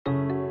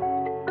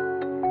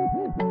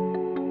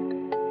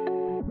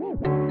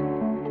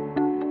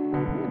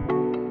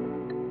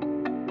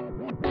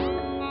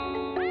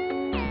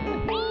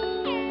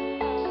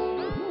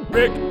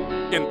Rick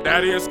and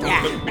Thaddeus on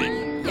the beat.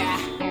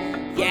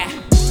 Yeah.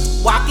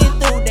 Walking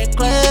through the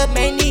club,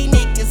 man, these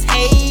niggas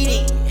hate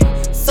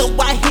it. So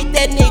I hit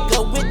that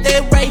nigga with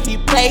the way he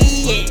play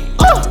it.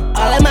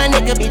 All of my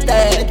niggas be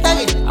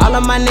thuggin'. All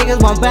of my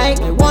niggas want bank,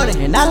 they want it.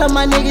 And all of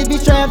my niggas be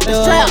strapped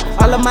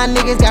up. All of my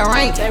niggas got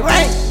rank, they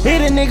rank.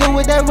 Hit a nigga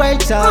with that rate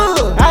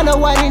talk. I know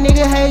why these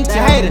niggas hate you. They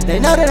hate it. They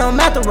know they don't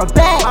matter a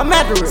bag. I'm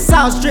after it.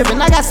 Sauce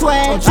drippin', I got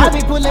swag. I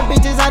be pulling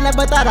bitches I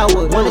never thought I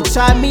would. Wanna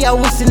try me, I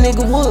wish a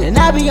nigga would. And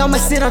I be on my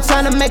sit, I'm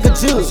tryna make a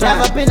juice.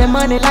 Drive up in the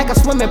money like a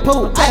swimming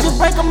pool. I just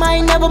break 'em, I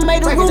ain't never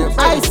made a roof.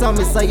 Ice on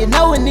me, so you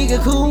know a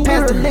nigga cool.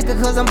 Pass the liquor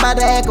cause I'm about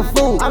to act a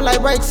fool. I'm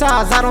like Ray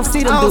Charles, I don't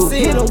see them dudes.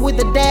 Hit 'em with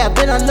the dab,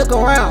 then I look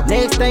around.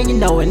 Next thing you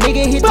know, a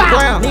nigga hit the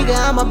ground. Nigga,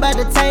 I'm about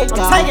to take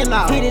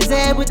off. Hit his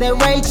ass with that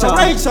Ray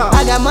Charles.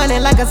 I got money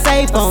like a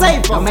safe phone.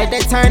 Don't make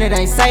that turn, it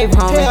ain't safe,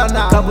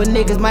 homie. Couple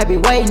niggas might be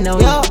waiting on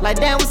you. Like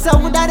damn, what's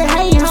up without it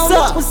hating,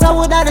 homie? What's up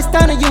without it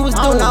stunning you was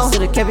doing?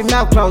 Should've kept your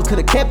mouth closed,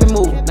 could've kept it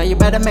moving. Now you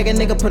better make a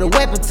nigga put a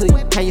weapon to you.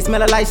 How you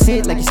smell like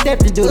shit, like you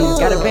stepped in duty.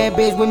 Got a bad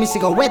bitch with me, she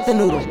gon' wet the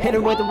noodle. Hit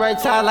her with the Ray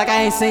Charles like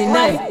I ain't seen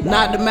nothing.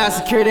 Knocked him out,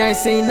 security ain't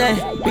seen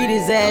nothing. Beat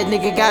his ass,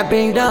 nigga got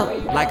beamed up.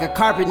 Like a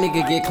carpet,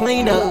 nigga get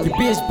cleaned up. You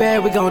bitch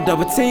bad, we gon'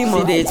 double team her.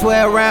 She did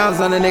 12 rounds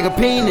on a nigga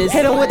penis.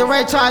 Hit him with the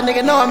Ray Charles,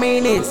 nigga know I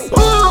mean it.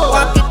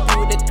 Walking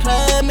through the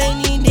club,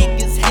 man, these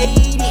niggas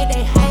hate it.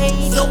 They hate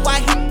it. So I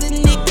hit the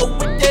nigga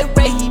with the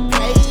way he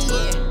play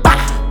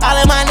it. All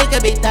of my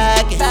niggas be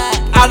thuggin'.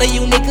 All of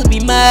you niggas be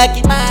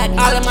muggin'.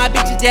 All of my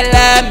bitches just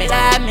love me.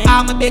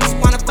 All my bitches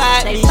wanna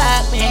fuck me.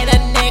 Hit a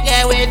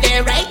nigga with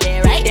that Ray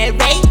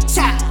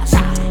Charles.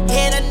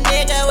 Hit a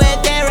nigga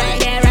with that Ray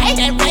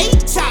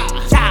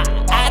Charles.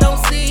 I don't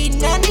see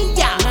none of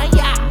y'all.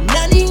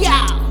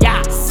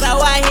 So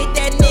I hit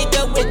that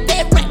nigga with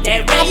that Ray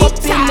Charles. I'm up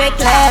in the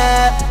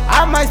club,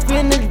 I might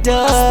spin the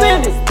dub.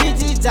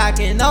 Bitches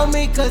jockin' on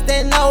me cause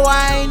they know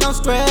I ain't no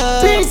scrub.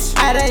 Bitch,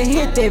 I done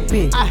hit that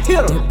bitch. I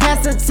hit her.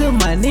 Pass her to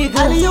my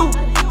nigga.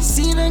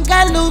 She done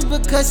got loose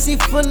because she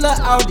full of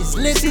all this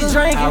liquor. She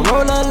drinkin'. I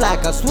roll her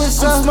like a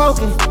Swisher. I'm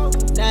smoking.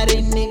 Now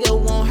these niggas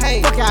won't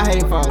hate. Fuck y'all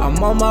hate for?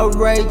 I'm on my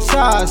Ray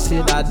Charles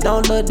shit. I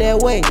don't look that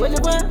way.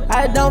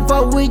 I don't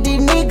fuck with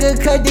these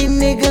niggas cause these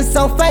niggas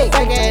so fake.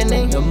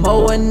 The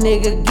more a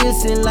nigga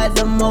gets in, like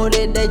the more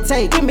that they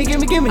take.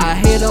 Gimme. I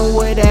hit 'em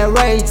with that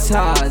Ray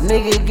Charles.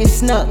 Nigga get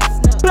snuck.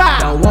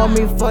 Don't want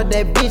me for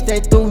that bitch, they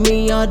threw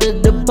me under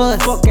the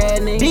bus. Fuck that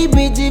nigga. These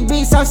bitches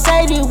be so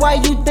shady, why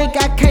you think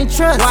I can't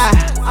trust? Why?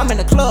 I'm in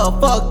the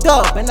club fucked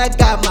up, and I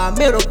got my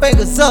middle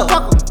fingers up.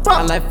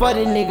 I'm like, for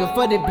these niggas,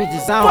 for these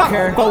bitches, I don't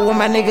care. But with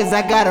my niggas,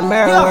 I got a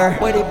mirror.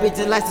 For these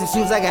bitches like some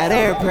shoes, I got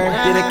air pair.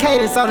 Did a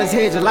cadence on his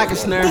head just like a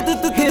snare.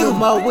 Hit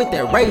him up with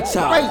that Ray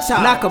Charles.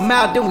 Knock him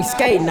out, then we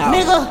skating out.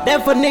 Nigga,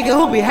 that for nigga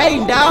who be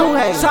hating,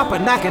 dawg. Chopper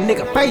knock a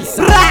nigga face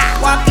off.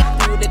 Walking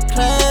through the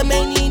club,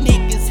 man, these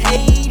niggas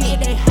hate it.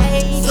 They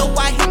hate it. So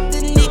I hit the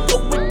nigga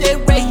with that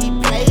way he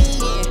play it.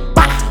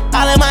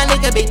 All of my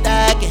niggas be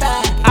thuggin'.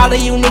 All of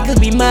you niggas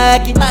be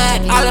muggin'.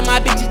 All of my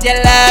bitches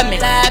just love me.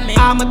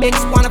 All my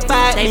bitches wanna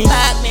fuck me.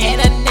 Hit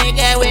a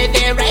nigga with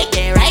that Ray